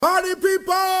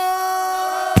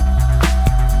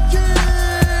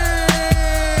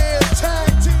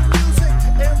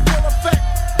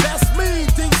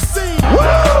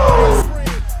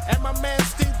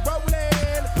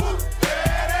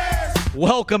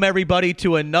Welcome, everybody,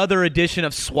 to another edition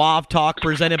of Suave Talk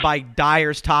presented by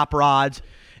Dyer's Top Rods.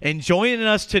 And joining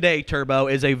us today, Turbo,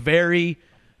 is a very,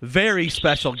 very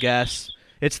special guest.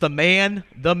 It's the man,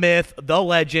 the myth, the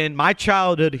legend, my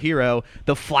childhood hero,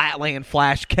 the Flatland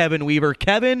Flash, Kevin Weaver.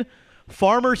 Kevin,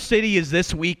 Farmer City is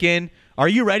this weekend. Are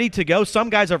you ready to go? Some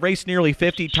guys have raced nearly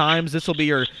 50 times. This will be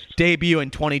your debut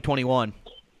in 2021.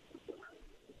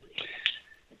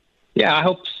 Yeah, I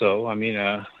hope so. I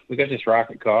mean, we got this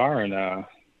rocket car, and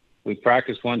we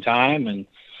practiced one time, and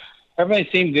everything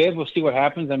seemed good. We'll see what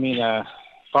happens. I mean,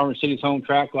 Farmer City's home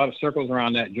track, a lot of circles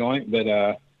around that joint,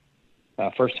 but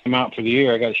first time out for the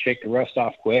year, I got to shake the rust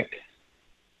off quick.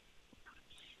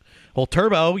 Well,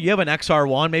 Turbo, you have an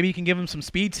XR1. Maybe you can give him some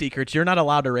speed secrets. You're not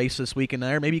allowed to race this weekend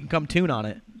there. Maybe you can come tune on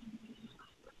it.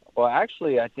 Well,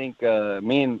 actually, I think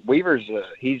me and Weaver's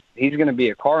he's going to be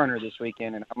a car owner this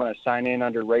weekend, and I'm going to sign in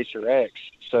under Racer X.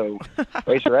 So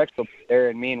Racer X will be there,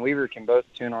 and me and Weaver can both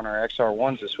tune on our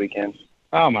XR1s this weekend.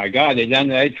 Oh my God,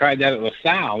 they tried that at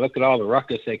LaSalle. Look at all the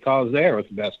ruckus they caused there with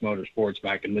the Best Motorsports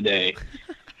back in the day.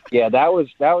 Yeah, that was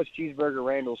Cheeseburger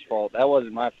Randall's fault. That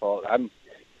wasn't my fault.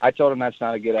 I told him that's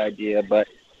not a good idea, but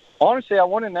honestly, I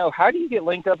want to know, how do you get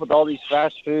linked up with all these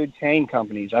fast food chain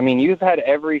companies? I mean, you've had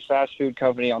every fast food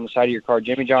company on the side of your car: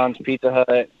 Jimmy John's, Pizza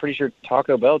Hut, pretty sure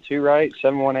Taco Bell too, right?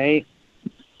 718.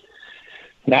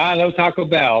 Nah, no Taco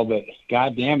Bell, but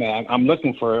God damn it, I'm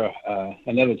looking for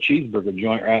another cheeseburger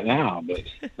joint right now. But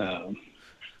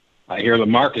I hear the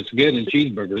market's good in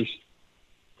cheeseburgers.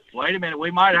 Wait a minute, we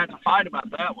might have to fight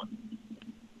about that one.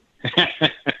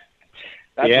 That's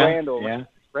yeah, Randall. Yeah.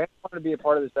 Randall wanted to be a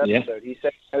part of this episode. Yeah. He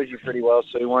said he knows you pretty well,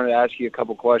 so he wanted to ask you a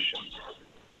couple questions.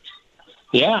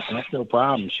 Yeah, that's no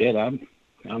problem. Shit, I'm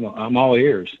all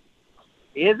ears.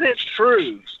 Is it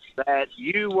true that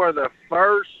you were the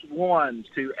first one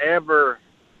to ever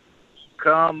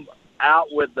come out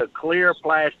with the clear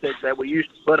plastic that we used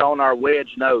to put on our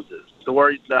wedge noses, to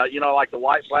where like the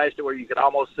white plastic where you could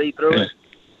almost see through it?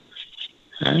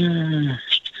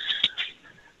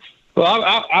 Well,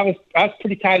 I was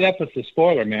pretty tied up with the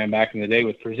spoiler man back in the day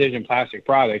with Precision Plastic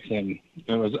Products, and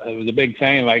it was a big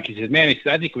thing. Like he said, I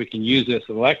think we can use this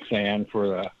Lexan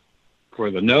for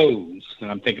the nose.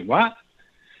 And I'm thinking, what?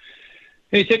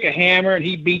 And he took a hammer and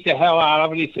he beat the hell out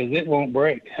of it. He says, it won't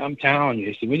break. I'm telling you.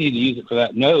 He said, we need to use it for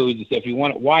that nose. He said, if you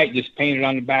want it white, just paint it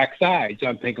on the back side. So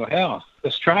I'm thinking, well, hell,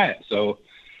 let's try it. So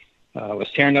I was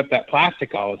tearing up that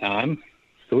plastic all the time.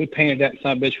 So we painted that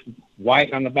son of a bitch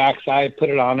white on the backside, put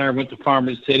it on there, went to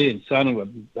Farmer City, and son of a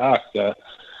duck,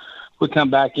 we come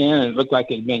back in, and it looked like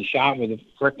it had been shot with a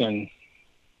frickin'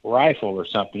 rifle or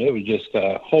something. It was just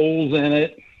holes in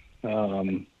it.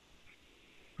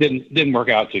 Didn't work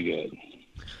out too good.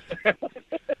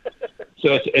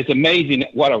 So it's amazing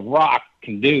what a rock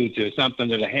can do to something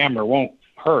that a hammer won't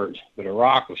hurt, but a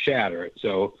rock will shatter it.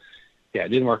 So, yeah, it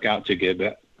didn't work out too good.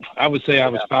 But I would say I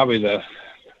was probably the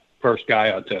first guy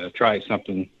out to try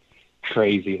something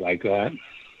crazy like that.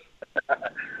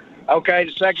 Okay,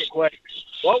 the second question.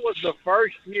 What was the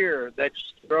first year that you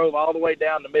drove all the way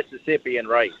down to Mississippi and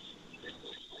raced?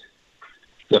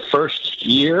 The first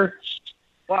year?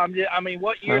 Well,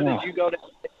 what year did you go to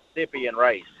Mississippi and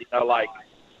race?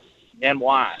 And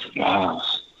why?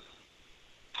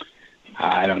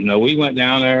 I don't know. We went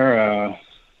down there,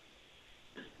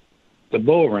 the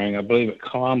bull ring, I believe, at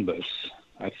Columbus.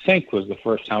 I think was the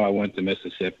first time I went to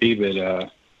Mississippi, but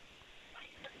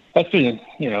that's been,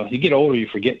 you get older, you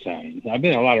forget things. I've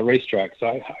been in a lot of racetracks, so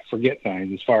I forget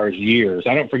things as far as years.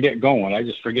 I don't forget going. I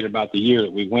just forget about the year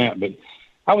that we went. But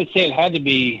I would say it had to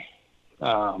be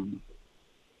UMP,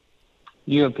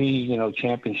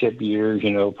 championship years,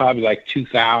 probably like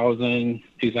 2000,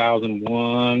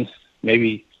 2001,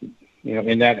 maybe,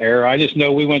 in that era. I just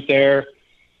know we went there.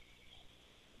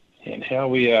 And hell,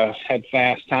 we had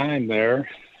fast time there.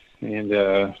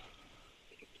 And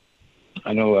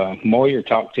I know Moyer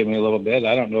talked to me a little bit.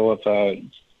 I don't know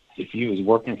if he was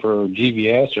working for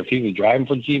GVS or if he was driving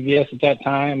for GVS at that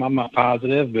time. I'm not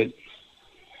positive. But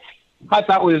I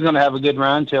thought we was going to have a good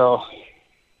run until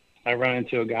I ran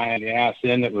into a guy on the ass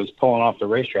end that was pulling off the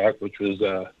racetrack, which was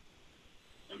the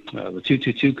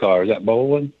 222 car. Is that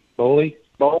Boley?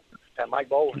 Mike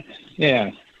Boley.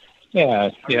 Yeah,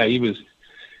 he was...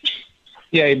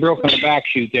 Yeah, he broke on the back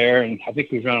chute there, and I think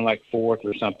he was running like fourth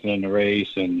or something in the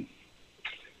race, and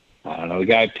I don't know, the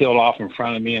guy peeled off in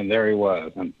front of me, and there he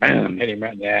was. And bam, hit him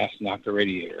right in the ass, knocked the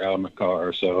radiator out of my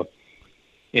car, so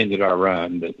ended our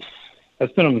run. But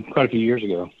that's been quite a few years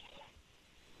ago.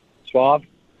 Suave?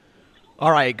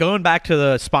 All right, going back to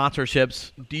the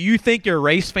sponsorships, do you think your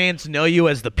race fans know you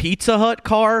as the Pizza Hut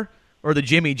car or the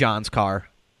Jimmy John's car?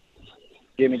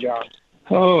 Jimmy John's.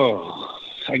 Oh,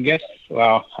 I guess.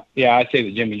 Well, yeah, I'd say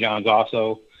the Jimmy John's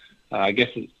also. I guess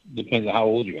it depends on how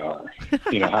old you are.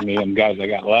 You know, how many of them guys I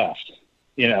got left.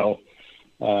 You know,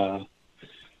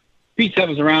 Pizza Hut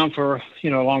was around for a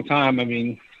long time. I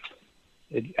mean,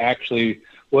 it actually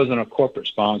wasn't a corporate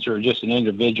sponsor, just an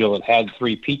individual that had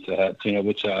 3 Pizza Huts. You know,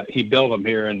 which he built them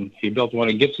here, and he built one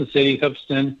in Gibson City,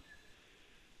 Houston,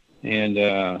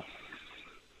 and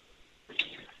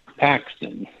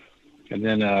Paxton. And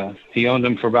then he owned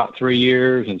them for about 3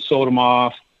 years and sold them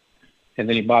off. And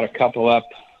then he bought a couple up,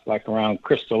 like around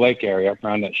Crystal Lake area, up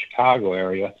around that Chicago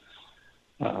area.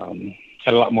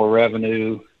 Had a lot more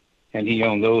revenue, and he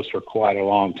owned those for quite a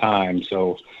long time.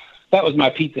 So that was my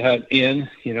Pizza Hut in.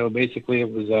 You know, basically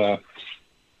it was a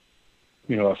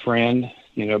friend.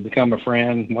 You know, become a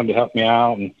friend, wanted to help me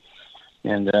out,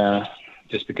 and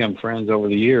just become friends over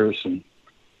the years. And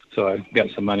so I got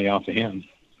some money off of him.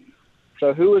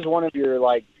 So who was one of your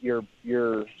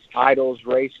idols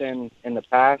racing in the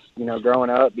past, you know,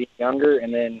 growing up, being younger,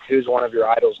 and then who's one of your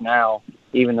idols now,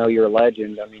 even though you're a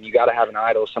legend? I mean, you got to have an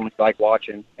idol, someone you like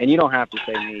watching. And you don't have to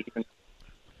say me.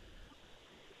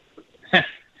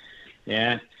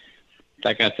 Yeah.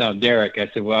 Like I told Derek, I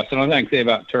said, well, something I can say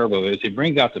about Turbo is he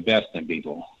brings out the best in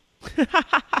people.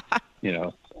 You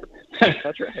know.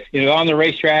 That's right. You know, on the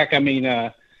racetrack, I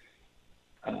mean,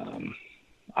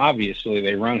 obviously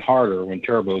they run harder when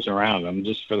Turbo's around them,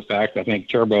 just for the fact I think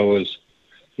Turbo is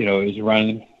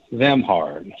running them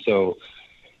hard. So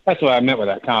that's what I meant with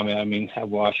that comment. I mean, I've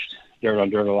watched Dirt on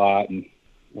Dirt a lot, and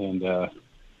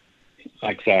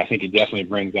like I said, I think he definitely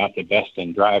brings out the best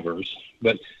in drivers.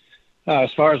 But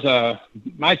as far as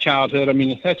my childhood, I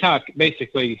mean, that's how I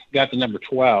basically got to number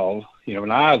 12. You know,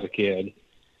 when I was a kid,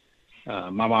 my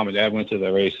mom and dad went to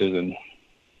the races,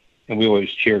 and we always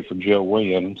cheered for Joe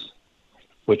Williams,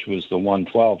 which was the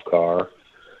 112 car.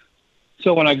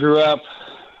 So when I grew up,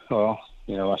 well,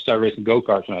 you know, I started racing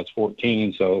go-karts when I was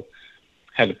 14, so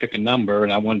I had to pick a number,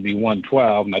 and I wanted to be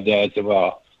 112. My dad said,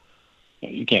 well,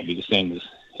 you can't be the same as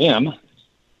him.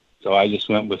 So I just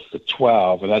went with the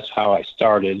 12, and that's how I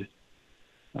started.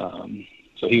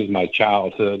 So he was my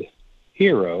childhood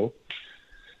hero.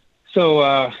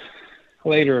 So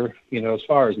later, you know, as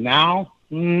far as now,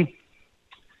 I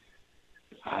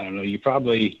don't know, you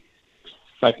probably,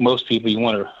 like most people, you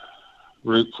want to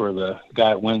root for the guy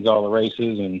that wins all the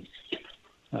races. And,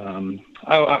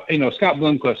 you know, Scott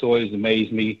Bloomquist always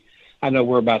amazed me. I know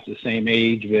we're about the same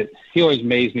age, but he always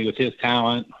amazed me with his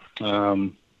talent.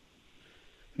 You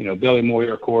know, Billy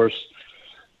Moyer, of course,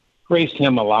 raced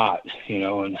him a lot, you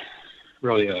know, and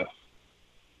really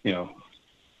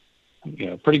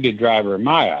pretty good driver in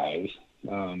my eyes.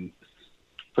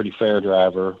 Pretty fair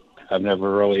driver. I've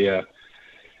never really had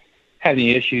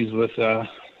any issues with,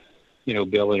 you know,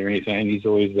 Billy or anything. He's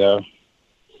always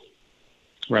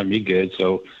run me good.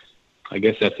 So I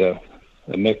guess that's a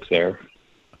mix there.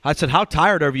 I said, how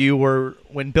tired of you were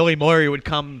when Billy Moyer would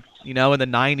come, you know, in the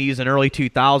 90s and early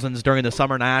 2000s during the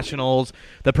Summer Nationals,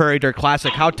 the Prairie Dirt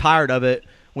Classic? How tired of it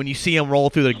when you see him roll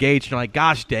through the gates and you're like,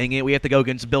 gosh dang it, we have to go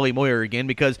against Billy Moyer again,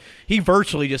 because he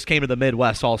virtually just came to the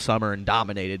Midwest all summer and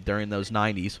dominated during those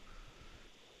 90s.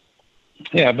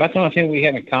 Yeah, but the only thing we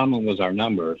had in common was our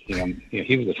numbers. You know,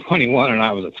 he was a 21 and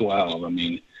I was a 12. I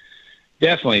mean,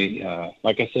 definitely,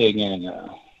 like I say again,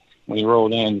 when he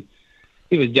rolled in,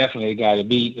 he was definitely a guy to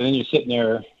beat. And then you're sitting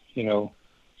there, you know,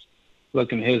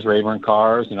 looking at his Rayburn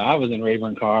cars, and I was in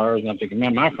Rayburn cars, and I'm thinking,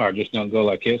 man, my car just don't go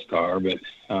like his car. But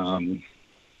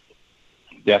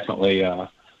definitely, like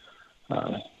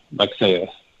I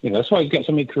say, you know, that's why he's got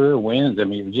so many career wins. I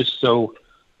mean, he was just so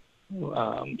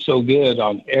good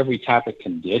on every type of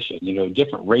condition. You know,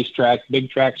 different racetracks, big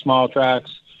tracks, small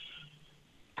tracks.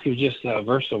 He was just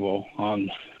versatile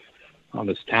on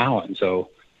his talent. So,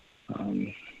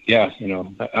 yeah, you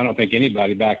know, I don't think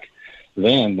anybody back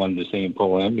then wanted to see him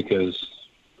pull in, because,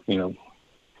 you know,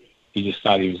 he just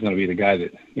thought he was going to be the guy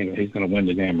that, you know, he's going to win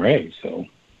the damn race. So,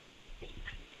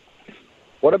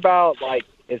 what about, like,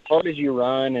 as hard as you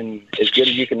run and as good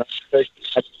as you can, have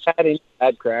you had any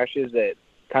bad crashes that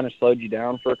kind of slowed you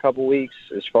down for a couple weeks,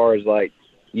 as far as, like,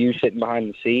 you sitting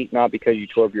behind the seat, not because you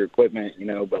tore up your equipment, you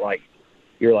know, but, like,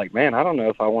 you're like, man, I don't know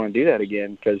if I want to do that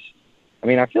again? Because, I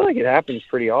mean, I feel like it happens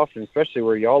pretty often, especially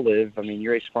where y'all live. I mean,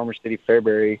 you race Farmer City,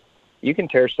 Fairbury. You can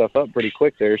tear stuff up pretty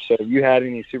quick there. So have you had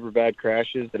any super bad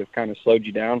crashes that have kind of slowed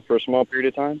you down for a small period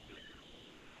of time?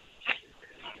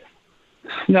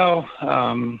 No.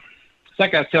 It's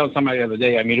like I was telling somebody the other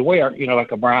day, I mean, the way, you know,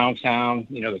 like a Brownstown,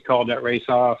 you know, they called that race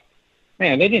off.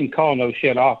 Man, they didn't call no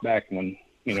shit off back when,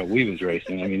 you know, we was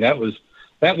racing. I mean, that was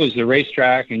the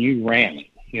racetrack, and you ran it,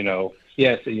 you know.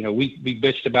 Yes, you know, we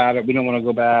bitched about it. We don't want to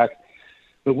go back.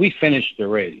 but we finished the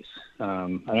race.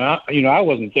 And I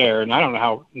wasn't there, and I don't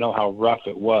know how rough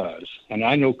it was. And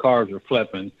I know cars were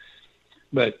flipping,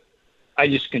 but I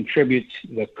just contribute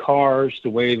the cars the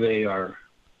way they are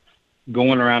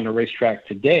going around the racetrack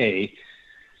today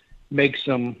makes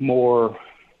them more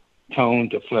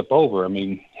toned to flip over. I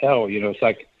mean, hell, it's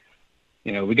like,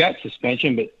 we got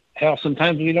suspension, but hell,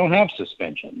 sometimes we don't have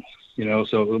suspension,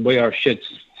 so the way our shit's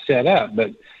set up.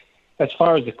 But as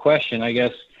far as the question, I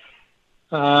guess,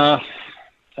 I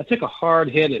took a hard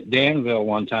hit at Danville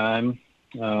one time.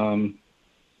 But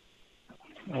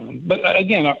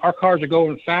again, our cars are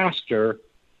going faster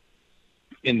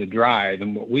in the dry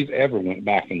than what we've ever went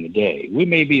back in the day. We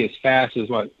may be as fast as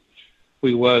what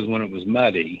we was when it was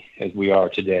muddy as we are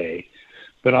today.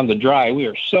 But on the dry, we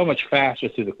are so much faster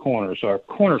through the corners. So our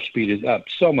corner speed is up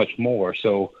so much more.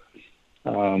 So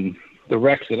the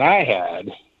wrecks that I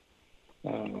had,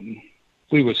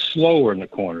 we were slower in the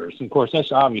corners. And of course,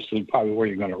 that's obviously probably where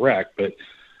you're going to wreck. But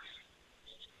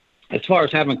as far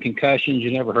as having concussions, you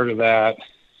never heard of that.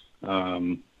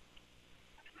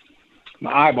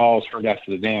 My eyeballs hurt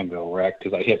after the Danville wreck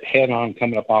because I hit head on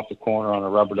coming up off the corner on a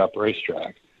rubbered up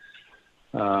racetrack.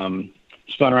 Spun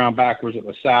around backwards at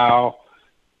LaSalle,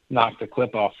 knocked the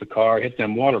clip off the car, hit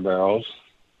them water barrels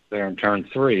there in turn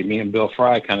 3. Me and Bill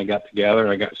Fry kind of got together,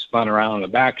 and I got spun around on the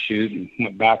back chute and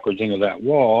went backwards into that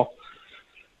wall.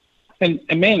 And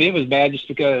mainly it was bad just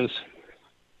because,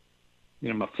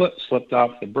 my foot slipped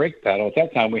off the brake pedal. At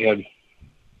that time, we had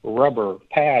rubber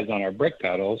pads on our brake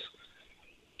pedals,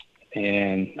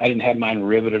 and I didn't have mine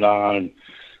riveted on. And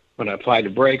when I applied the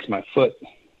brakes, my foot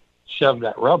shoved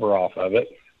that rubber off of it.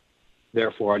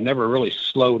 Therefore, I never really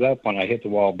slowed up when I hit the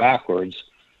wall backwards.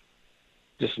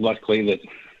 Just luckily that,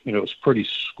 it was pretty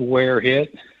square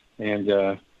hit.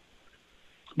 And,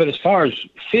 but as far as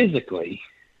physically,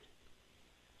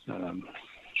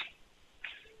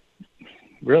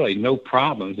 really no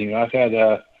problems. I've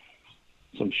had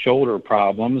some shoulder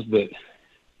problems, but,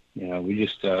 we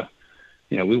just,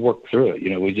 we worked through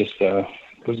it. We just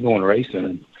was going racing,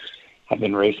 and I've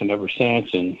been racing ever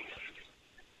since, and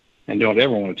don't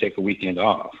ever want to take a weekend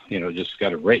off. Just got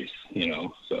to race.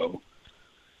 So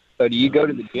do you go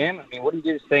to the gym? I mean, what do you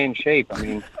do to stay in shape? I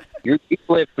mean, you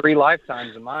live 3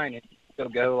 lifetimes of mine, and you still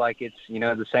go like it's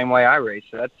the same way I race.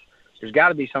 So there's got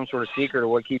to be some sort of secret of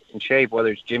what keeps you in shape, whether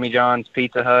it's Jimmy John's,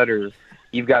 Pizza Hut, or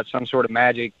you've got some sort of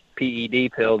magic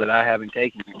PED pill that I haven't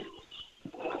taken.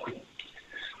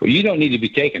 Well, you don't need to be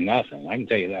taking nothing. I can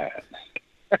tell you that.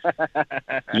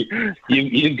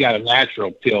 You've got a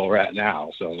natural pill right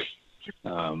now. So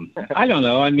I don't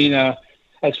know. I mean,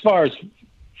 as far as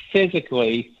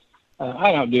physically,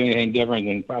 I don't do anything different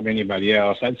than probably anybody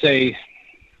else. I'd say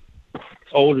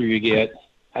older you get,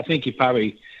 I think you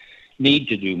probably need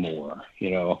to do more.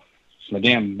 My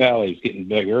damn belly's getting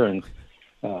bigger, and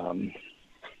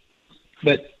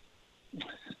but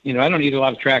I don't eat a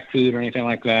lot of track food or anything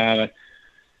like that.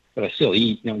 But I still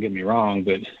eat, don't get me wrong,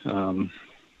 but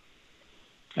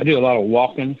I do a lot of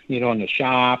walking, in the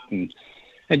shop and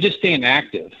just staying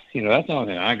active. That's the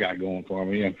only thing I got going for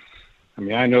me. I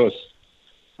mean, I know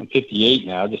I'm 58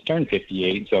 now, I just turned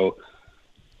 58, so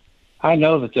I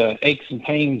know that the aches and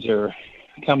pains are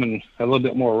coming a little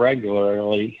bit more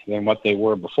regularly than what they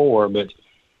were before, but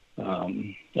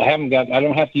I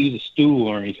don't have to use a stool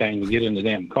or anything to get in the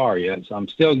damn car yet, so I'm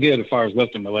still good as far as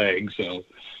lifting my legs, so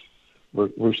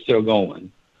we're still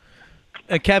going.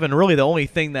 Kevin, really the only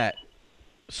thing that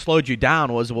slowed you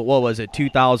down was, what was it,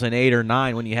 2008 or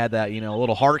 9 when you had that,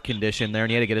 little heart condition there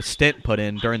and you had to get a stent put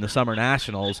in during the Summer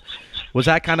Nationals. Was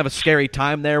that kind of a scary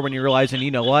time there when you're realizing,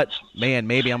 what, man,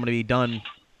 maybe I'm going to be done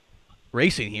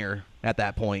racing here at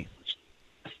that point?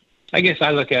 I guess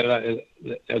I look at it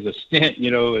as a stint,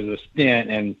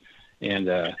 and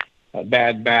a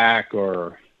bad back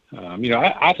or,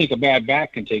 I think a bad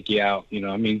back can take you out.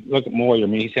 I mean, look at Moyer. I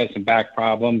mean, he's had some back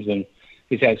problems and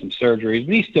he's had some surgeries,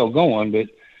 but he's still going. But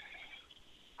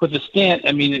with the stent,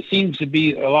 I mean, it seems to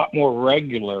be a lot more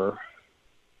regular,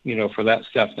 for that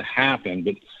stuff to happen.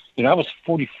 But, I was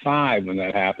 45 when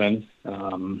that happened.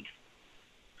 I'm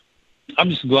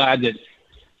just glad that,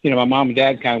 my mom and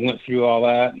dad kind of went through all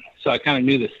that. So I kind of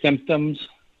knew the symptoms.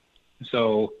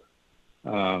 So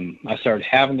I started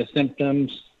having the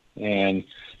symptoms, and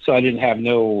so I didn't have I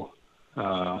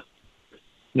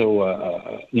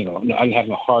didn't have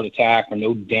no heart attack or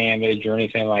no damage or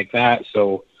anything like that.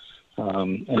 So,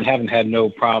 and haven't had no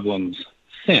problems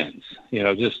since,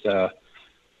 just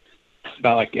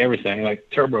about like everything,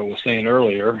 like Turbo was saying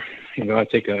earlier, I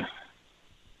take a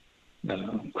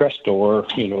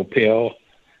Crestor, pill,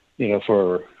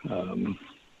 for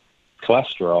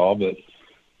cholesterol, but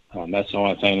that's the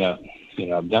only thing that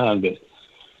I've done, but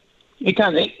it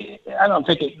kind of, I don't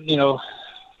think it,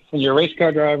 when you're a race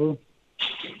car driver,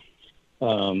 I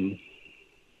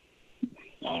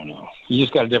don't know. You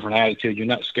just got a different attitude. You're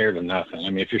not scared of nothing. I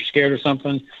mean, if you're scared of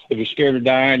something, if you're scared of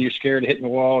dying, you're scared of hitting the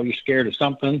wall, you're scared of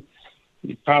something,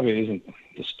 it probably isn't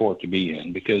the sport to be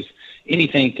in, because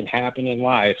anything can happen in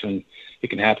life, and it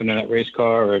can happen in that race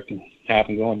car, or it can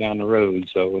happen going down the road,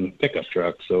 so in a pickup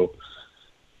truck. So,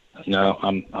 no,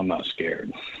 I'm not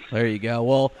scared. There you go.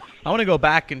 Well, I want to go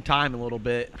back in time a little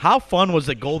bit. How fun was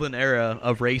the golden era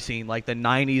of racing, like the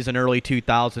 90s and early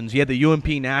 2000s? You had the UMP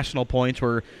national points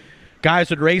where guys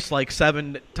would race like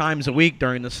 7 times a week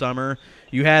during the summer.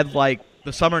 You had like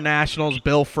the summer nationals,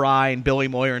 Bill Fry and Billy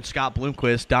Moyer and Scott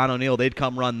Bloomquist, Don O'Neill, they'd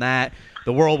come run that.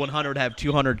 The World 100 would have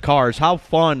 200 cars. How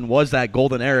fun was that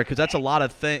golden era? Because that's a lot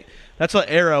of that's an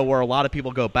era where a lot of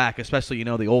people go back, especially,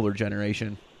 the older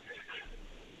generation.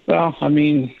 Well, I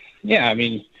mean, yeah,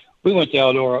 we went to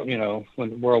Eldora, when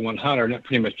the World 100, and that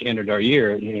pretty much ended our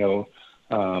year,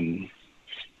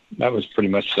 that was pretty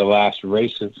much the last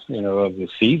race of the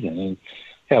season. And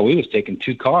hell, we was taking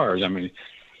 2 cars. I mean,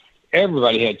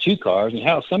 everybody had 2 cars, and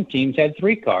hell, some teams had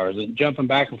 3 cars, and jumping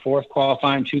back and forth,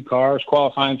 qualifying 2 cars,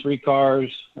 qualifying 3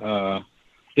 cars.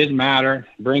 Didn't matter.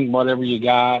 Bring whatever you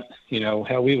got.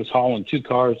 Hell, we was hauling 2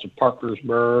 cars to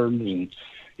Parkersburg and,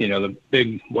 the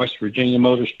big West Virginia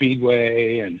Motor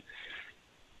Speedway. And,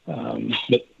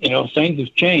 but, things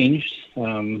have changed.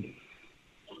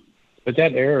 But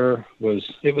that era was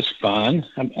fun.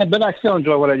 But I still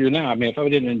enjoy what I do now. I mean, if I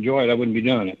didn't enjoy it, I wouldn't be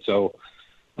doing it. So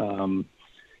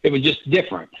it was just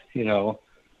different, I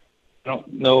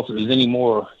don't know if it was any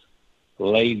more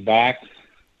laid back,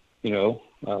 than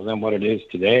what it is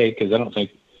today, because I don't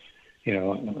think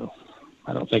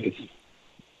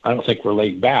we're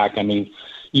laid back. I mean,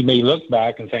 you may look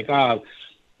back and think, it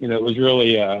was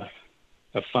really a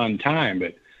fun time,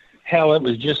 but hell, it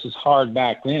was just as hard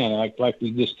back then. Like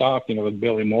we just talked, with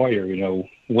Billy Moyer,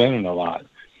 winning a lot.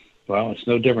 Well, it's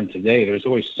no different today. There's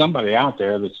always somebody out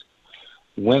there that's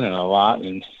winning a lot,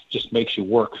 and just makes you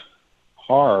work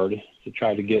hard to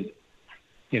try to get,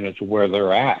 to where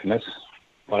they're at. And that's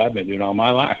what I've been doing all my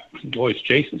life. Always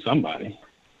chasing somebody.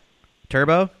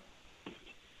 Turbo?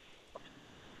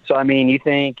 So, I mean, you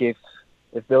think if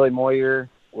Billy Moyer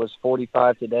was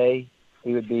 45 today,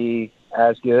 he would be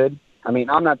as good? I mean,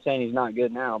 I'm not saying he's not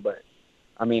good now, but,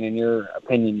 I mean, in your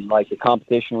opinion, like the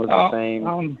competition was the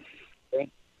same?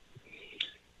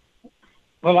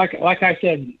 Well, like I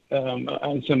said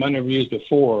on some interviews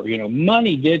before,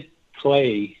 money did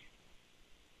play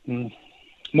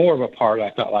more of a part,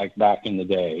 I felt like, back in the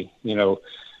day,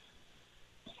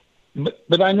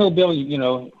 But I know Billy,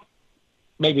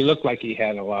 maybe looked like he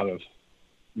had a lot of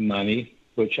money,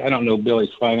 which I don't know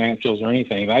Billy's financials or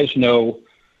anything. I just know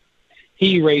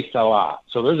he raced a lot.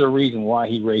 So there's a reason why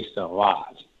he raced a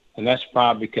lot. And that's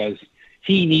probably because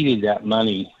he needed that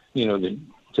money,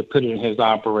 to put in his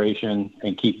operation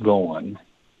and keep going.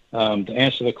 To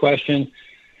answer the question,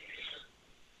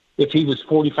 if he was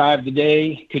 45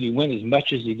 today, could he win as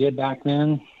much as he did back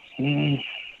then?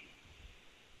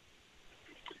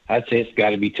 I'd say it's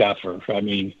got to be tougher. I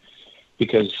mean,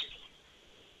 because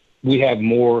we have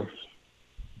more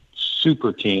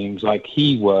super teams like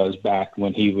he was back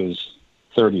when he was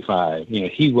 35.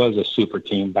 He was a super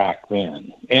team back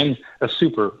then, and a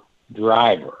super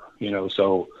driver,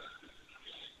 so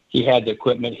he had the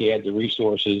equipment, he had the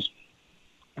resources.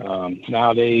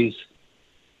 Nowadays,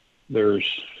 there's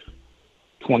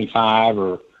 25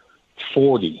 or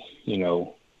 40,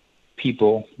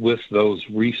 people with those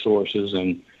resources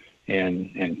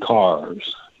and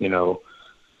cars,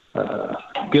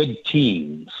 good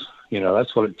teams,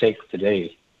 that's what it takes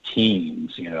today,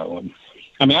 teams,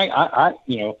 I mean, I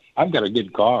I've got a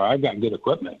good car, I've got good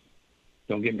equipment,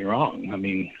 don't get me wrong. I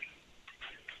mean,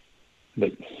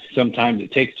 but sometimes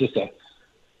it takes just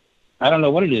I don't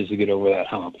know what it is to get over that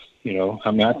hump,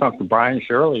 I mean, I talked to Brian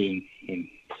Shirley, and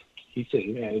he said,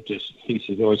 man,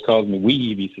 he always calls me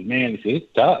Weave. He said, man, it's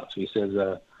tough. He says,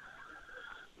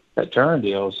 that turn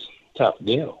deal's a tough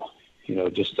deal,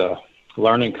 just a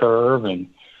learning curve and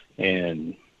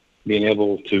being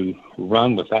able to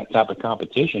run with that type of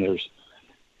competition. There's,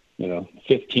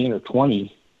 15 or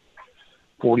 20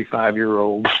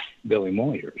 45-year-old Billy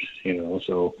Moyers,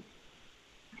 so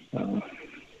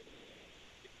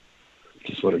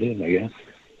just what it is, I guess.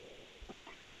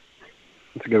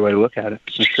 That's a good way to look at it,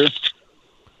 for sure.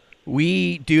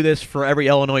 We do this for every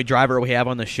Illinois driver we have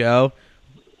on the show.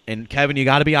 And, Kevin, you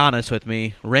got to be honest with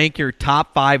me. Rank your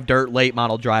top 5 dirt late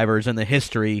model drivers in the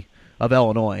history of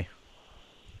Illinois.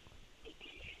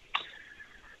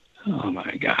 Oh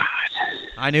my God.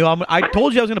 I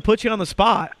told you I was going to put you on the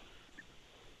spot.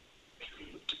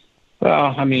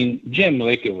 Well, I mean, Jim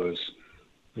Lickett was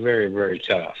very, very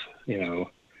tough. You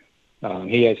know,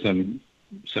 he had some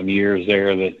years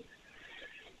there that,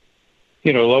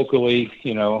 you know, locally,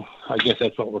 you know, I guess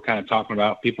that's what we're kind of talking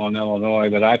about, people in Illinois,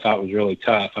 but I thought was really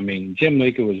tough. I mean, Jim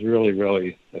Lickett was really,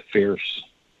 really a fierce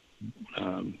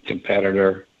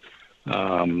competitor.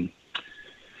 You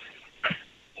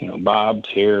know, Bob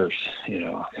Pierce, you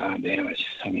know, God damn it.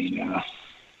 I mean,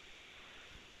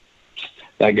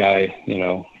 that guy, you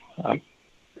know,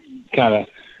 kind of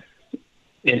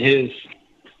he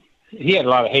had a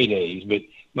lot of heydays, but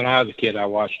when I was a kid, I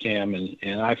watched him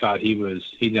and I thought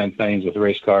he'd done things with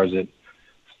race cars that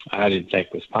I didn't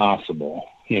think was possible.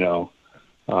 You know,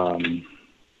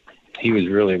 he was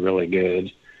really, really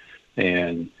good.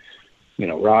 And, you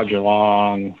know, Roger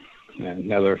Long,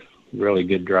 another really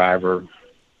good driver.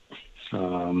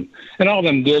 And all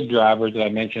them good drivers that I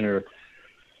mentioned are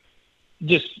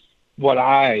just what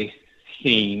I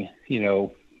seen, you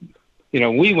know,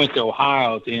 we went to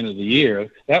Ohio at the end of the year.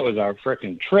 That was our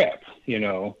frickin' trip, you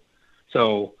know.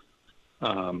 So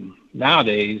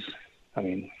nowadays, I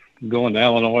mean, going to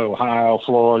Illinois, Ohio,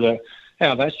 Florida,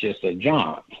 hell, that's just a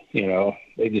jaunt, you know.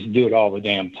 They just do it all the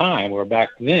damn time, where back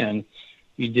then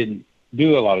you didn't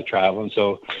do a lot of traveling.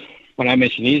 So when I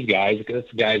mention these guys, because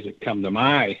that's the guys that come to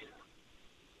my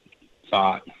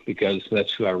thought, because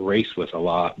that's who I race with a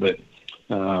lot. But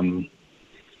what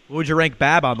would you rank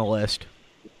Bab on the list?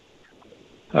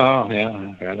 Oh,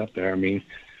 yeah, right up there. I mean,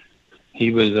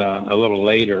 he was a little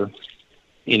later,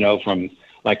 you know, from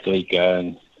like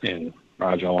Lika and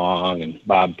Roger Long and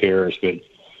Bob Pierce. But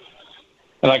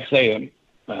like I say,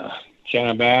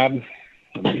 Shannon Bab,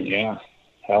 I mean, yeah,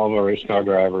 hell of a race car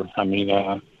driver. I mean,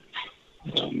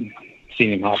 seen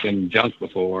him hop in junk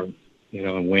before, you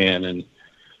know, and win. And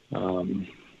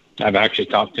I've actually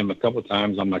talked to him a couple of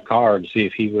times on my car to see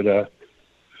if he would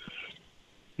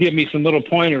give me some little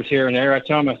pointers here and there. I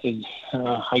tell him, I said,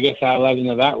 I guess how loving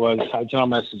of that was, I tell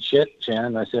him, I said, shit,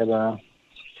 Shannon, I said, I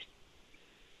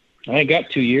ain't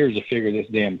got 2 years to figure this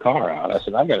damn car out. I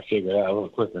said, I got to figure it out a little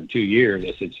quicker than 2 years.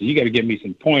 I said, so you got to give me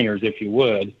some pointers if you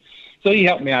would. So he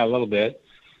helped me out a little bit.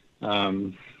 But I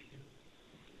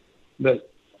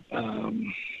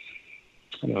don't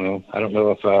know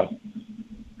if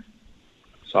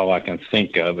it's all I can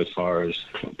think of as far as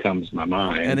what comes to my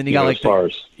mind. And then you got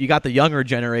you got the younger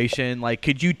generation. Like,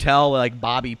 could you tell like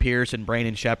Bobby Pierce and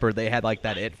Brandon Sheppard, they had like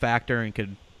that it factor and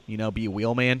could, you know, be a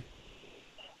wheelman?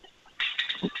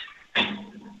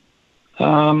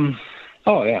 Oh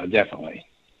yeah, definitely.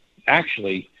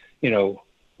 Actually, you know,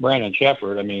 Brandon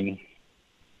Sheppard, I mean,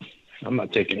 I'm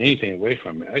not taking anything away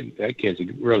from him. That kid's a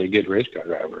really good race car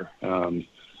driver.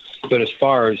 But as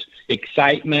far as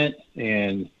excitement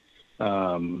and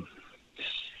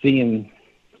seeing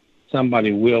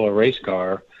somebody wheel a race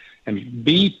car and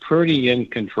be pretty in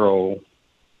control,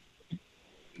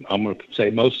 I'm going to say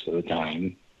most of the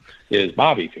time, is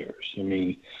Bobby Pierce. I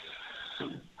mean,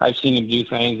 I've seen him do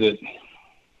things that,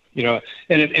 you know,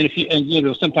 and you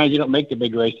know, sometimes you don't make the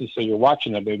big races, so you're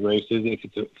watching the big races. If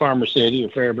it's a Farmer City or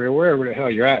Fairbury, wherever the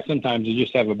hell you're at, sometimes you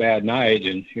just have a bad night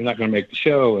and you're not going to make the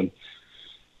show. And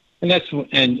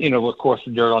you know, of course,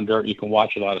 the dirt on dirt, you can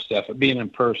watch a lot of stuff, but being in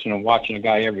person and watching a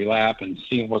guy every lap and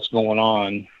seeing what's going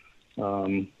on,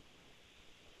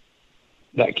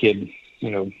 that kid,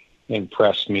 you know,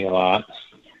 impressed me a lot.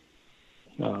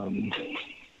 To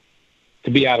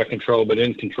be out of control, but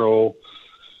in control,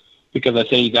 because I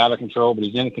say he's out of control, but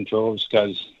he's in control, is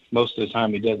because most of the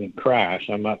time he doesn't crash.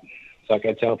 It's like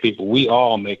I tell people, we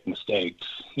all make mistakes,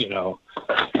 you know,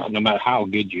 no matter how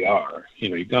good you are, you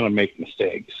know, you're going to make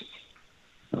mistakes.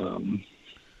 But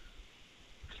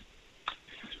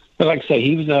like I say,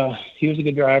 he was a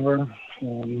good driver.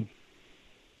 Like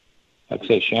I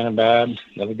say, Shannon Babb,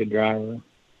 another good driver.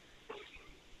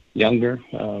 Younger.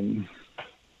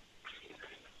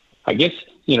 I guess,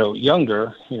 you know,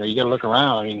 younger, you know, you got to look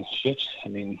around. I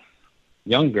mean,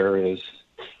 younger is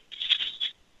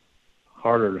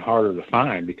harder and harder to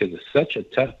find because it's such a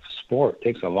tough sport. It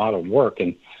takes a lot of work.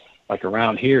 And like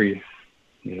around here, you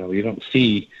know, you don't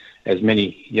see as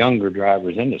many younger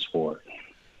drivers in the sport.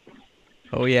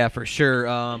 Oh, yeah, for sure.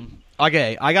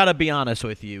 Okay, I got to be honest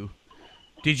with you.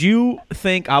 Did you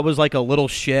think I was like a little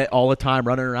shit all the time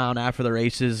running around after the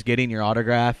races getting your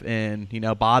autograph and, you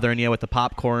know, bothering you with the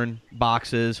popcorn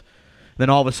boxes? Then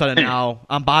all of a sudden now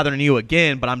I'm bothering you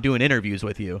again, but I'm doing interviews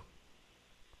with you.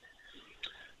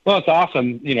 Well, it's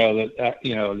awesome, you know, that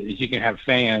you know, you can have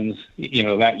fans, you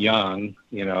know, that young,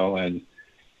 you know, and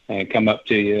come up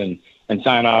to you and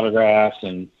sign autographs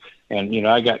and And, you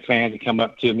know, I got fans that come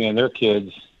up to me and their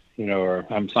kids, you know, or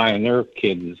I'm signing their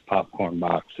kids' popcorn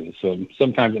boxes. So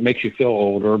sometimes it makes you feel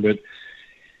older, but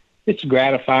it's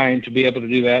gratifying to be able to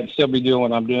do that and still be doing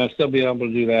what I'm doing, still be able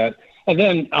to do that. And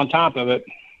then on top of it,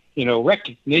 you know,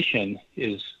 recognition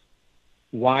is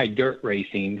why dirt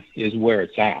racing is where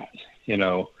it's at, you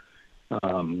know.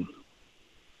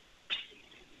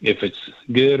 If it's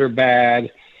good or bad,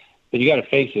 but you got to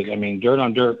face it. I mean, dirt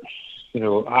on dirt, you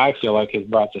know, I feel like has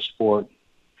brought the sport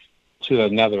to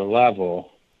another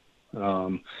level.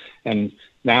 And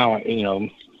now, you know,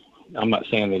 I'm not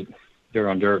saying that dirt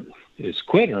on dirt is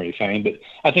quit or anything, but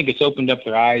I think it's opened up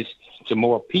their eyes to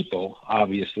more people,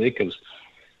 obviously, because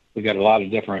we got a lot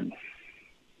of different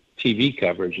TV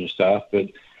coverage and stuff. But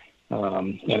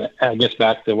and I guess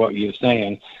back to what you were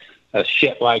saying, a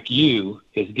shit like you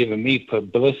has given me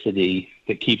publicity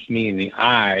that keeps me in the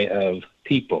eye of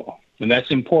people, and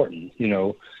that's important.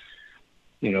 You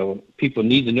know, people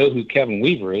need to know who Kevin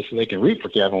Weaver is so they can root for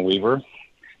Kevin Weaver,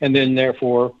 and then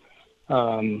therefore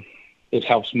it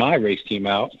helps my race team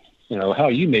out. You know,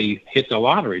 hell, you may hit the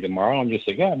lottery tomorrow and just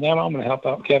say, God damn, I'm going to help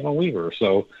out Kevin Weaver.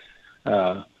 So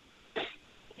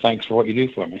thanks for what you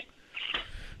do for me.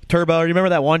 Turbo, remember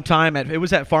that one time it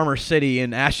was at Farmer City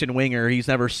and Ashton Winger, he's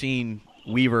never seen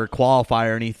Weaver qualify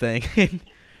or anything. Do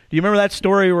you remember that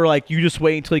story where like you just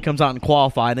wait until he comes out and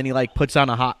qualify, and then he like puts on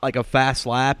a fast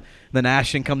lap, and then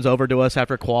Ashton comes over to us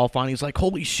after qualifying, he's like,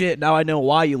 holy shit, now I know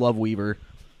why you love Weaver.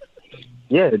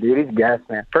 Yeah, dude, he's a gas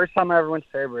man. First time I ever went to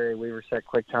February, Weaver set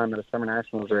quick time at a Summer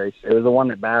Nationals race. It was the one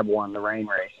that Bab won, the rain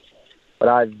race. But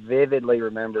I vividly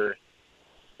remember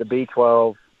the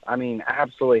B12, I mean,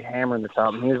 absolutely hammering the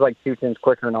top. And he was like 2/10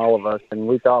 quicker than all of us, and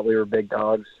we thought we were big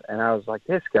dogs. And I was like,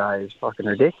 this guy is fucking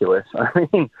ridiculous. I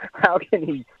mean, how can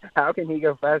he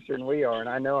go faster than we are? And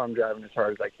I know I'm driving as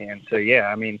hard as I can. So, yeah,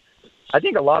 I mean, I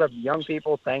think a lot of young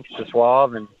people, thanks to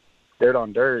Suave and Dirt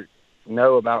on Dirt,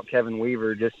 know about Kevin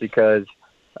Weaver just because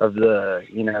of the,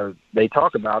 you know, they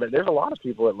talk about it. There's a lot of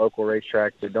people at local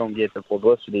racetracks that don't get the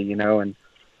publicity, you know, and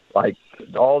like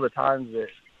all the times that,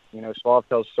 you know, Suave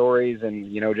tells stories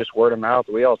and, you know, just word of mouth,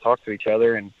 we all talk to each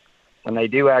other. And when they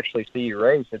do actually see you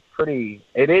race,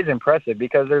 it is impressive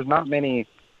because there's not many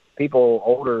people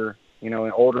older in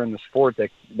the sport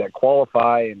that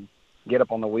qualify and get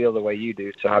up on the wheel the way you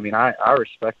do. So, I mean, I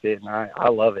respect it and I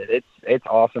love it. It's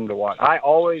awesome to watch. I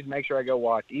always make sure I go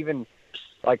watch. Even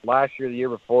like last year, the year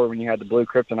before when you had the blue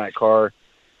Kryptonite car,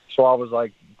 Suave was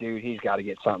like, dude, he's got to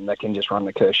get something that can just run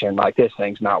the cushion. Like, this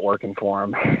thing's not working for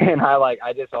him. And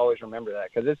I just always remember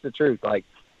that because it's the truth. Like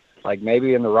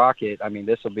maybe in the Rocket, I mean,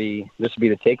 this will be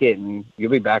the ticket and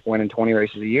you'll be back winning 20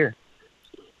 races a year.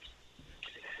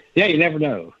 Yeah, you never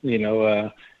know. You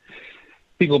know,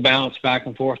 people bounce back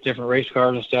and forth, different race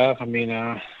cars and stuff. I mean,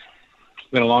 it's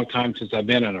been a long time since I've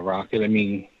been in a Rocket. I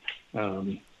mean,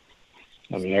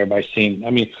 everybody's seen. I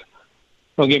mean,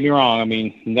 don't get me wrong. I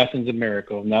mean, nothing's a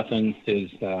miracle. Nothing is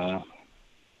going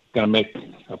to make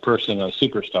a person a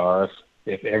superstar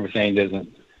if everything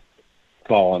doesn't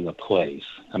fall into place.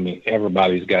 I mean,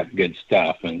 everybody's got good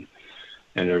stuff, and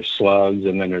there's slugs,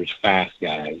 and then there's fast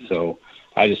guys. So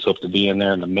I just hope to be in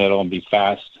there in the middle and be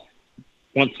fast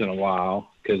once in a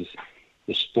while, because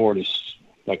the sport is,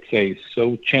 like say,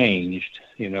 so changed,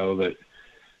 you know, that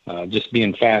just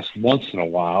being fast once in a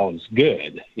while is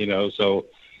good, you know. So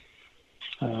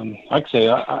like I say,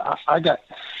 I got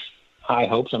high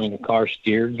hopes. I mean, the car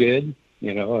steered good,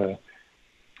 you know.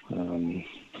 And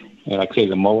like I say,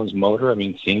 the Mullins motor, I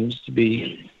mean, seems to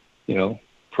be, you know,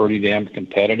 pretty damn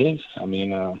competitive. I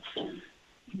mean,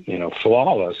 you know,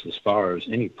 flawless as far as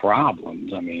any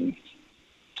problems. I mean,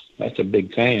 that's a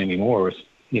big thing anymore with,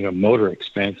 you know, motor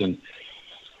expense. And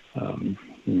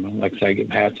you know, like I say, I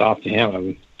give hats off to him. I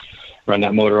mean, run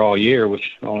that motor all year,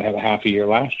 which I only had a half a year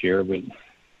last year, but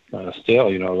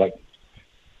still, you know, like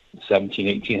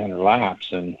 1,800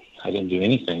 laps, and I didn't do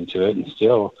anything to it, and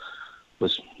still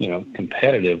was, you know,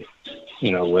 competitive,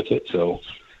 you know, with it. So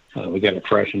we got it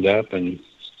freshened up and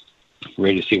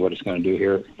ready to see what it's going to do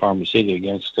here at Farmer City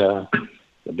against the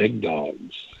big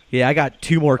dogs. Yeah, I got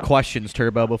two more questions,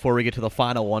 Turbo, before we get to the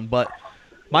final one, but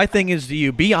my thing is,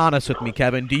 be honest with me,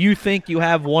 Kevin. Do you think you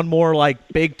have one more, like,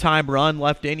 big-time run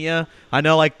left in you? I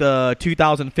know, like, the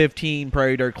 2015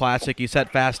 Prairie Dirt Classic, you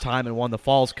set fast time and won the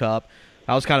Falls Cup.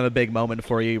 That was kind of a big moment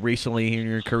for you recently in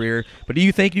your career. But do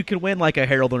you think you can win, like, a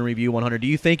Herald and Review 100? Do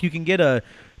you think you can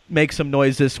make some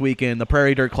noise this weekend, the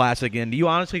Prairie Dirt Classic again? Do you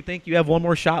honestly think you have one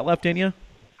more shot left in you?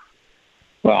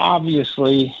 Well,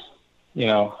 obviously, you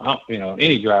know,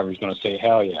 any driver is going to say,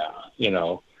 hell yeah, you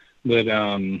know. But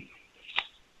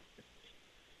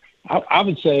I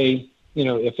would say, you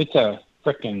know, if it's a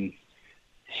frickin'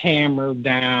 hammered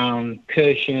down,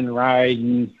 cushion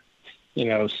riding,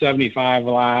 75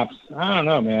 laps. I don't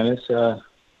know, man.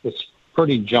 It's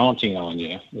pretty jaunty on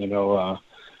you, a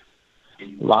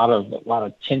lot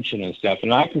of tension and stuff.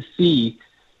 And I can see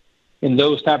in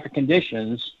those type of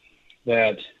conditions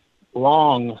that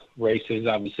long races,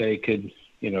 I would say, could,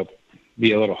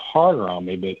 be a little harder on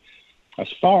me. But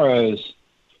as far as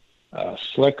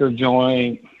slicker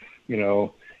joint,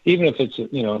 even if it's,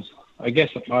 I guess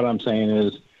what I'm saying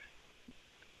is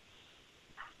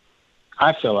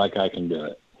I feel like I can do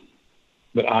it.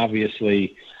 But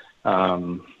obviously,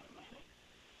 I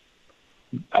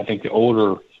think the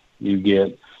older you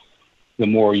get, the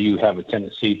more you have a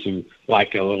tendency to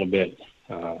like it a little bit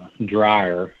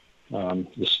drier.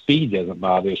 The speed doesn't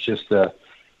bother. It's just the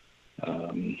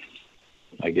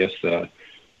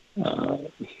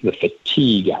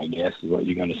fatigue, I guess, is what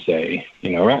you're going to say.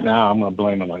 Right now I'm going to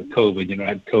blame it on COVID. I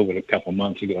had COVID a couple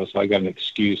months ago, so I got an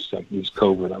excuse. I use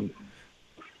COVID.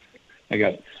 I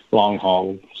got long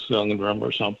haul syndrome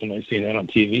or something. I seen that on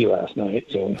TV last night,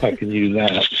 so I can use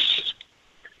that.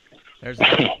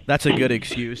 That's a good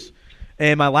excuse.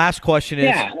 And my last question is...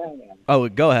 Yeah. Oh,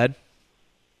 go ahead.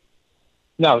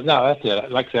 No, that's it.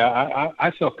 Like I said,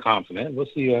 I feel confident. We'll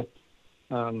see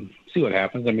what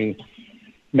happens. I mean,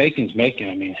 Macon's Macon.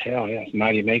 I mean, hell yeah, it's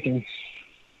mighty Macon.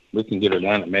 We can get her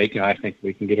done at Macon. I think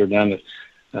we can get her done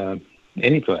at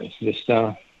any place. Just,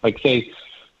 like say,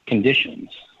 conditions.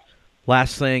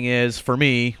 Last thing is, for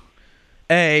me,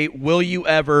 A, will you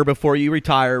ever, before you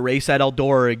retire, race at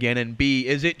Eldora again? And B,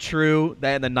 is it true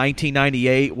that in the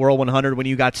 1998 World 100, when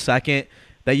you got second,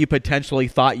 that you potentially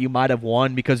thought you might have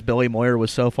won because Billy Moyer was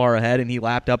so far ahead and he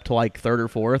lapped up to like third or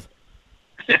fourth?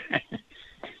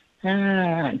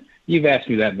 You've asked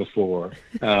me that before.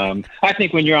 I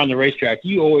think when you're on the racetrack,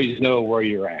 you always know where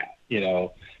you're at.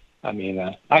 I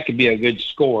mean, I could be a good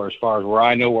scorer as far as where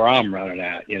I know where I'm running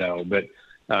at, but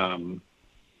I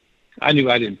knew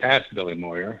I didn't pass Billy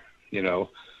Moyer. I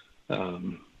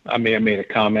may have made a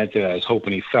comment that I was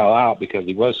hoping he fell out because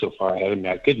he was so far ahead of me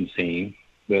I couldn't see him.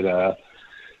 But,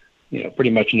 pretty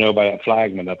much know by that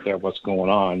flagman up there what's going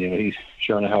on. He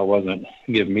sure in the hell wasn't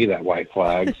giving me that white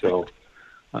flag. So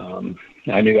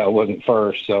I knew I wasn't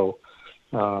first. So,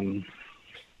 but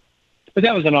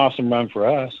that was an awesome run for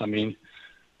us. I mean,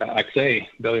 like I say,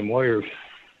 Billy Moyer,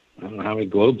 I don't know how many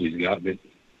globes he's got, but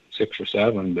 6 or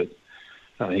 7, but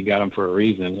he got them for a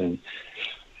reason. And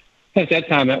at that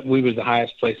time, we was the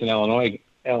highest place in Illinois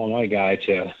guy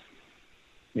to,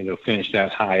 finish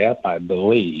that high up, I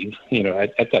believe,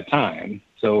 at that time.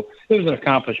 So it was an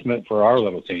accomplishment for our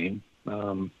little team.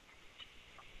 Will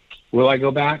I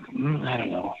go back? I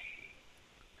don't know.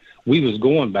 We was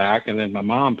going back, and then my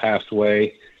mom passed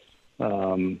away,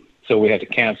 so we had to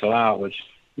cancel out, which,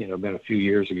 been a few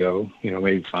years ago,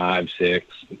 maybe 5, 6.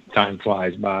 Time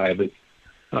flies by, but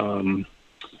I don't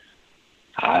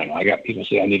know. I got people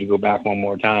say I need to go back one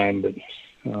more time, but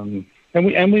and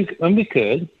we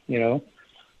could, we'll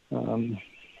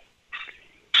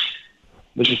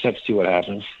just have to see what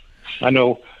happens. I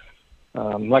know,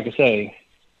 like I say,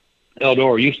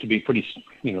 Eldora used to be pretty,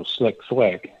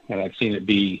 slick, and I've seen it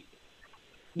be,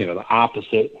 the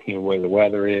opposite, where the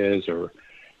weather is, or,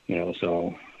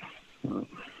 so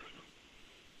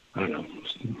I don't know.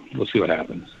 We'll see what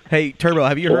happens. Hey, Turbo,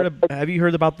 have you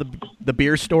heard about the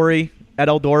beer story at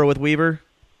Eldora with Weaver?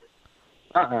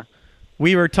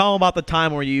 Weaver, tell him about the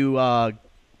time where you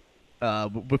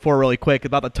before really quick,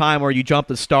 about the time where you jumped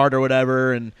the start or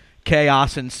whatever, and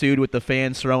chaos ensued with the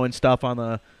fans throwing stuff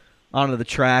onto the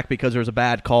track because there was a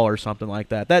bad call or something like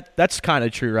that. That's kind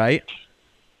of true, right?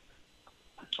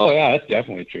 Oh yeah, that's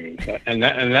definitely true, and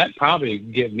that probably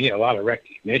give me a lot of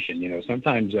recognition.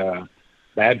 Sometimes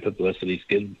bad publicity is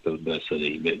good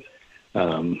publicity, but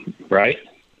right?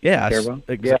 Yeah,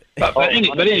 yeah.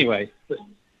 But anyway,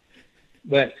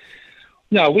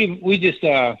 no, we just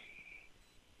them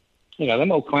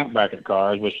old clamp bracket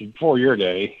cars, which before your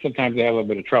day, sometimes they have a little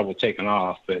bit of trouble taking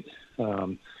off, but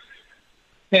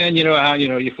and how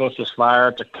you're supposed to fire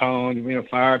at the cone,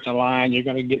 fire at the line, you're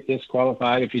going to get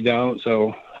disqualified if you don't.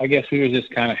 So I guess we were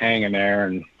just kind of hanging there,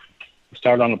 and we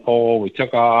started on the pole. We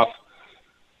took off,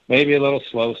 maybe a little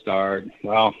slow start.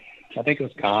 Well, I think it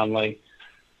was Conley.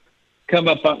 Come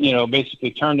up,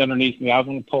 basically turned underneath me. I was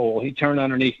on the pole. He turned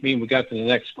underneath me, and we got to the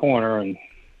next corner, and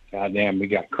goddamn, we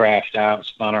got crashed out,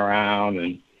 spun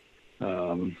around,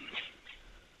 and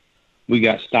we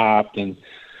got stopped and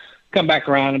come back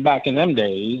around. And back in them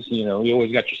days, you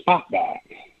always got your spot back,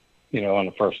 on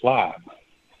the first lap.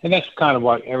 And that's kind of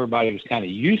what everybody was kind of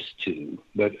used to.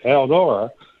 But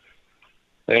Eldora,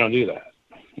 they don't do that,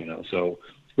 So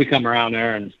we come around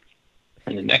there, and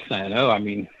And the next thing I know, I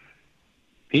mean,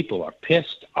 people are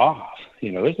pissed off.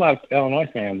 You know, there's a lot of Illinois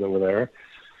fans over there.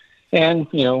 And,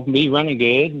 you know, me running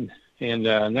good. And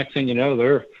next thing you know,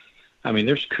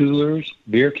 there's coolers,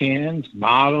 beer cans,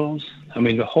 bottles. I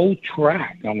mean, the whole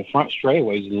track on the front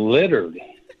straightaway is littered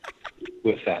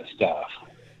with that stuff.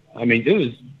 I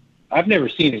mean, I've never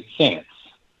seen it since.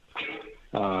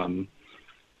 So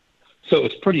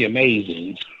it's pretty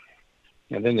amazing.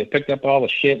 And then they picked up all the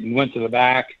shit and went to the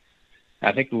back.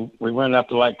 I think we went up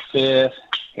to like 5th,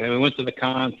 and then we went to the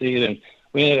Concy, and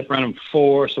we ended up running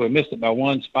 4th, so we missed it by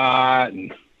 1 spot,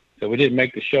 and so we didn't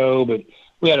make the show, but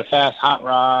we had a fast hot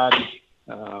rod.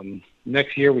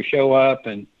 Next year we show up,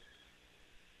 and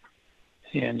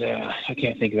I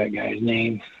can't think of that guy's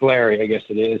name. Larry, I guess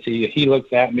it is. He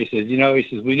looks at me, says, he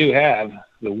says, we do have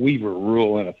the Weaver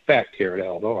rule in effect here at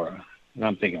Eldora. And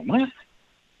I'm thinking, what?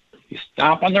 You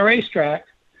stop on the racetrack,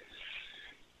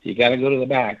 you got to go to the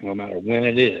back no matter when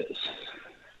it is.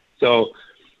 So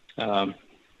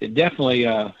it definitely,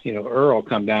 Earl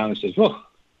come down and says, well,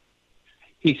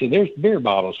 he said, there's beer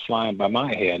bottles flying by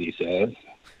my head, he says.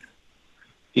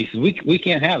 He says, we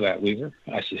can't have that, Weaver.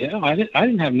 I said, hell, I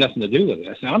didn't have nothing to do with it.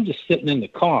 I said, I'm just sitting in the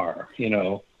car, He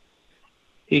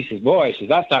says, boy,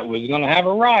 I thought we was going to have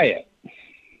a riot.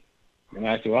 And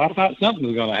I said, well, I thought something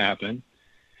was going to happen.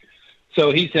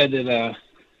 So he said that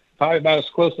probably about as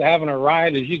close to having a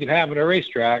riot as you could have at a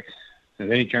racetrack.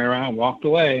 And then he turned around and walked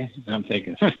away. And I'm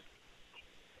thinking,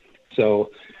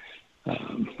 So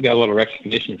got a little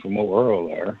recognition from old Earl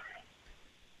there.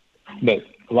 But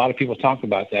a lot of people talk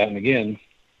about that. And again,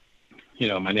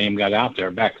 my name got out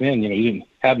there. Back then, you didn't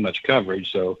have much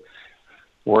coverage. So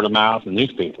word of mouth and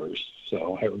newspapers.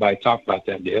 So everybody talked about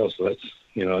that deal. So that's,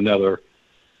 another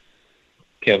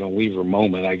Kevin Weaver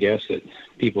moment, I guess, that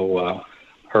people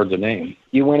heard the name.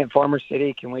 You win at Farmer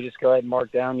City. Can we just go ahead and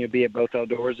mark down you'll be at both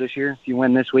Eldoras this year? If you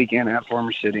win this weekend at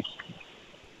Farmer City.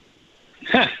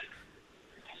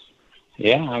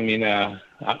 Yeah, I mean,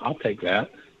 I'll take that.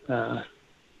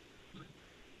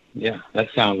 Yeah, that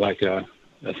sounds like a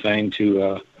thing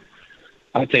to.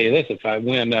 I'll tell you this: if I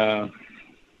win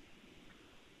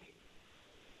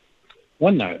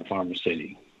one night at Farmer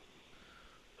City,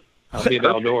 I'll be at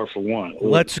Eldora for one.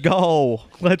 Let's go.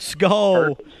 What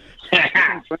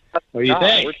do you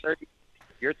think?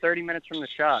 You're 30 minutes from the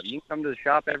shop. You can come to the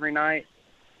shop every night.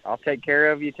 I'll take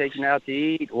care of you, take you out to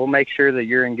eat. We'll make sure that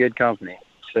you're in good company.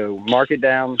 So mark it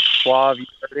down. Suave, you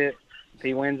heard it. If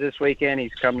he wins this weekend,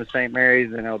 he's coming to St.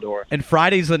 Mary's and Eldora. And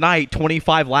Friday's the night,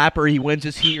 25 lapper. He wins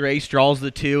his heat race, draws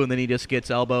the 2, and then he just gets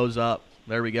elbows up.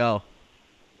 There we go.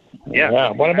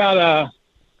 Yeah. What about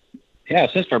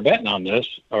since we're betting on this,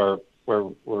 or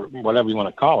whatever you want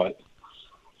to call it,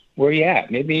 where you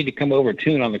at? Maybe you need to come over and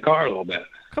tune on the car a little bit.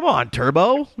 Come on,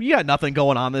 Turbo. You got nothing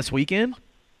going on this weekend.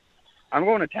 I'm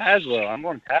going to Tazewell.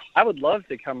 I would love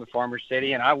to come to Farmer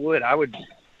City, and I would.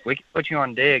 We could put you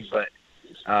on dig, but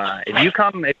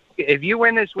if you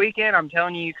win this weekend, I'm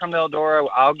telling you, you come to Eldora,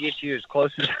 I'll get you as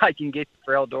close as I can get you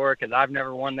for Eldora because I've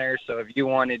never won there. So if you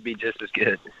won, it'd be just as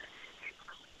good.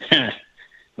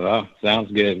 Well,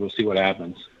 sounds good. We'll see what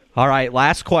happens. All right,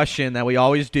 last question that we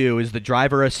always do is the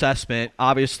driver assessment.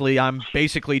 Obviously, I'm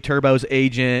basically Turbo's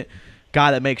agent,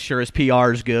 guy that makes sure his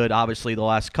PR is good. Obviously, the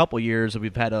last couple years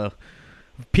we've had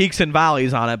peaks and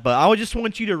valleys on it, but I would just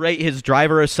want you to rate his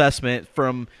driver assessment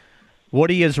from what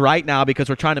he is right now because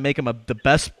we're trying to make him the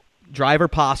best driver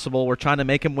possible. We're trying to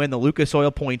make him win the Lucas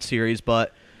Oil Point Series,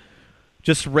 but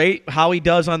just rate how he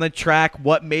does on the track,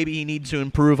 what maybe he needs to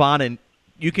improve on, and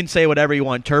you can say whatever you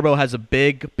want. Turbo has a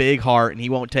big, big heart, and he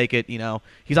won't take it. He's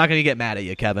not going to get mad at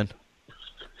you, Kevin.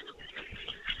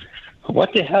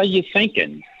 What the hell are you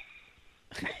thinking?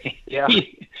 Yeah.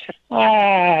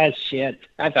 Shit.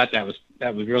 I thought that was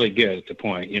really good at the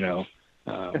point, and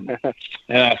I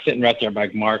was sitting right there by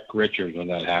Mark Richards when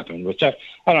that happened, which I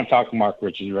don't talk to Mark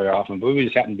Richards very often, but we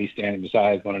just happened to be standing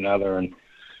beside one another, and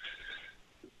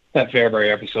that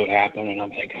Fairbury episode happened, and I'm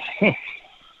thinking,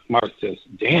 Mark says,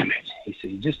 damn it.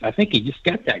 He said, I think he just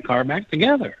got that car back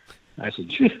together. I said,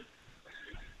 phew,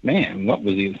 man, what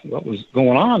was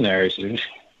going on there? He said,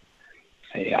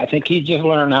 hey, I think he just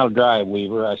learned how to drive,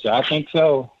 Weaver. I said, I think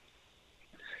so.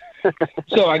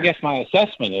 So I guess my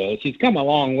assessment is he's come a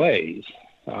long ways.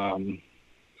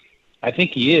 I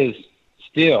think he is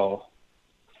still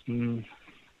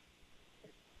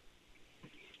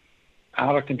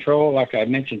out of control, like I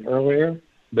mentioned earlier,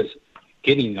 but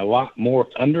getting a lot more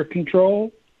under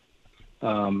control,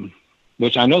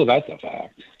 which I know that's a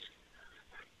fact,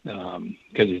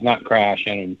 because he's not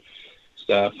crashing and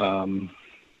stuff. I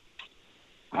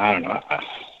don't know.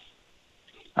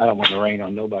 I don't want to rain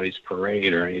on nobody's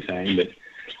parade or anything, but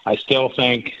I still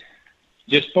think,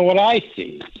 just for what I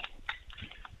see,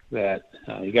 that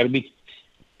you got to be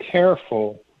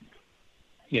careful.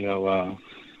 You know,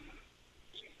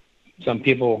 some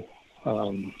people, I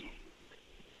don't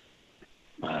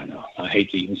know, I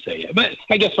hate to even say it, but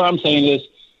I guess what I'm saying is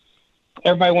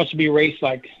everybody wants to be raced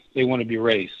like they want to be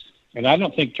raced. And I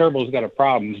don't think Turbo's got a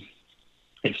problem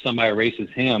if somebody races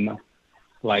him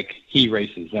like he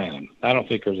races them. I don't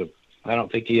think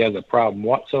he has a problem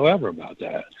whatsoever about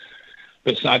that.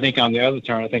 But I think on the other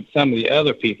turn, I think some of the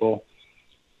other people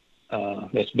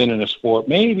that's been in the sport,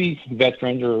 maybe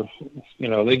veterans, or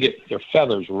they get their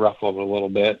feathers ruffled a little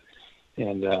bit,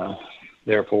 and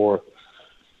therefore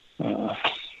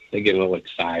they get a little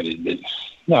excited. But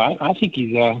no, I think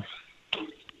he's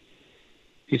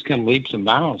come leaps and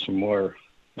bounds from where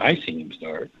I seen him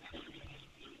start.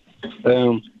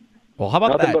 Boom. Well, how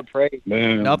about Nothing that? but praise.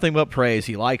 Boom. Nothing but praise.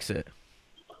 He likes it.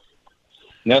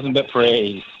 Nothing but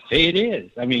praise. Hey, it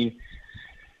is. I mean,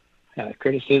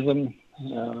 criticism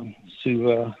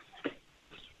to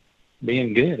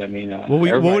being good. I mean,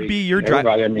 what would be your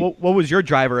I mean, what was your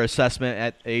driver assessment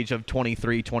at the age of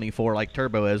 23, 24, like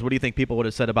Turbo is? What do you think people would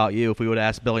have said about you if we would have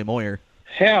asked Billy Moyer?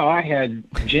 Hell, I had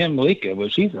Jim Leka,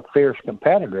 which he's a fierce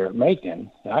competitor at Macon.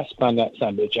 I spun that son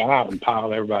of a bitch out and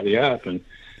piled everybody up, and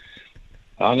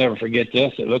I'll never forget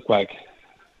this. It looked like,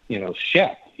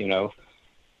 Shep,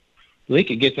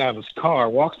 Leka gets out of his car,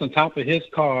 walks on top of his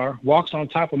car, walks on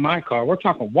top of my car. We're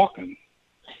talking walking.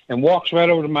 And walks right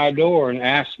over to my door and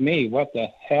asks me, what the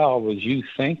hell was you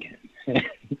thinking?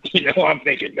 I'm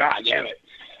thinking, God damn it.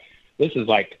 This is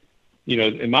like,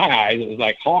 in my eyes, it was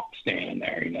like Hawk standing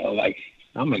there, like,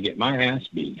 I'm going to get my ass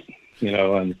beat,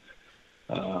 and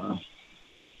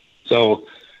so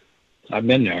I've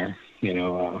been there,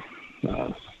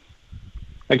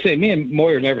 like I say, me and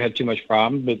Moyer never had too much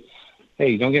problem, but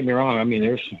hey, don't get me wrong. I mean,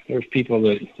 there's people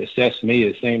that assess me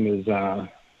the same as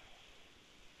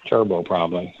Turbo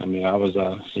probably. I mean, I was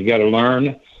you got to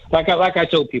learn. Like I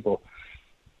told people,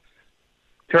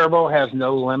 Turbo has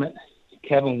no limit.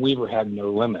 Kevin Weaver had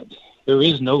no limit. There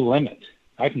is no limit.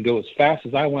 I can go as fast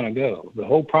as I want to go. The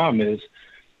whole problem is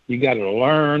you got to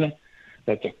learn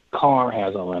that the car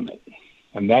has a limit,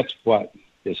 and that's what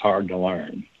is hard to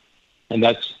learn. And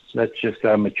that's just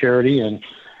maturity and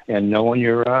knowing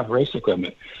your race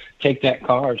equipment. Take that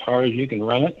car as hard as you can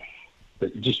run it,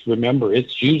 but just remember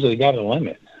it's usually got a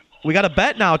limit. We got a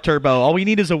bet now, Turbo. All we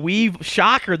need is a Weave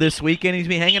shocker this weekend. He's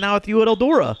been hanging out with you at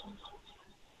Eldora.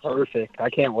 Perfect. I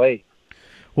can't wait.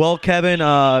 Well, Kevin,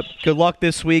 good luck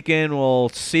this weekend. We'll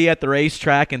see you at the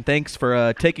racetrack, and thanks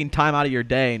for taking time out of your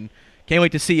day. And can't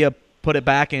wait to see you put it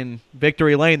back in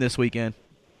victory lane this weekend.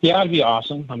 Yeah, it'd be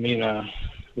awesome. I mean,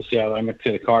 we'll see how I make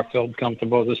the car feel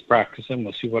comfortable this practicing.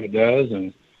 We'll see what it does,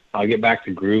 and I'll get back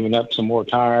to grooving up some more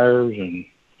tires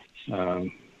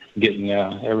and getting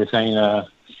everything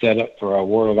set up for a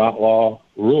World of Outlaw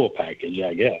rule package,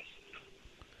 I guess.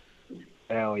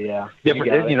 Hell yeah.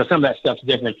 Different, some of that stuff's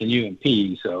different than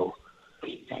UMP, so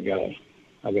I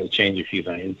gotta change a few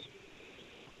things.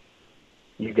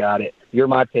 You got it. You're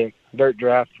my pick. Dirt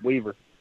Draft Weaver.